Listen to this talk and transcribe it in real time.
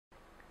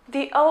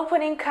The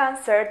opening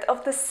concert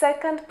of the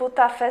second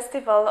Buta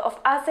Festival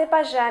of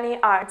Azerbaijani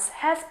Arts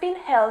has been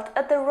held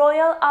at the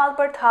Royal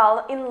Albert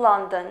Hall in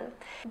London.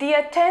 The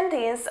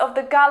attendees of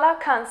the gala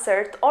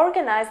concert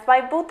organized by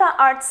Buta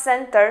Arts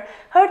Center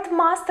heard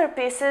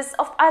masterpieces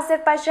of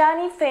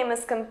Azerbaijani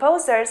famous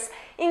composers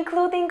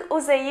including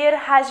Uzeyir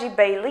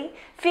Hajibeyli,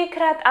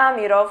 Fikrat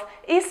Amirov,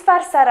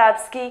 Isfar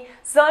Sarabsky,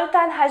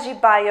 Zoltan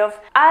Hajibayov,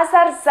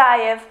 Azar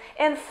Zayev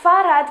and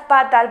Farhad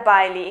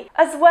Badalbayli,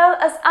 as well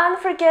as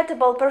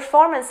unforgettable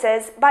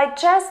performances by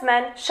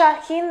jazzman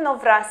Shahin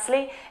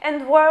Novrasli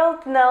and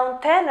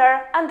world-known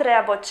tenor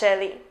Andrea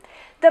Bocelli.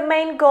 The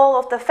main goal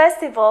of the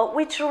festival,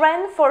 which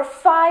ran for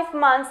 5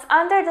 months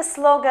under the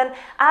slogan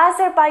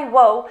Azerbai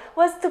Wow,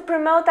 was to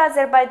promote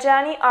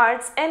Azerbaijani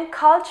arts and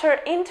culture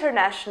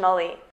internationally.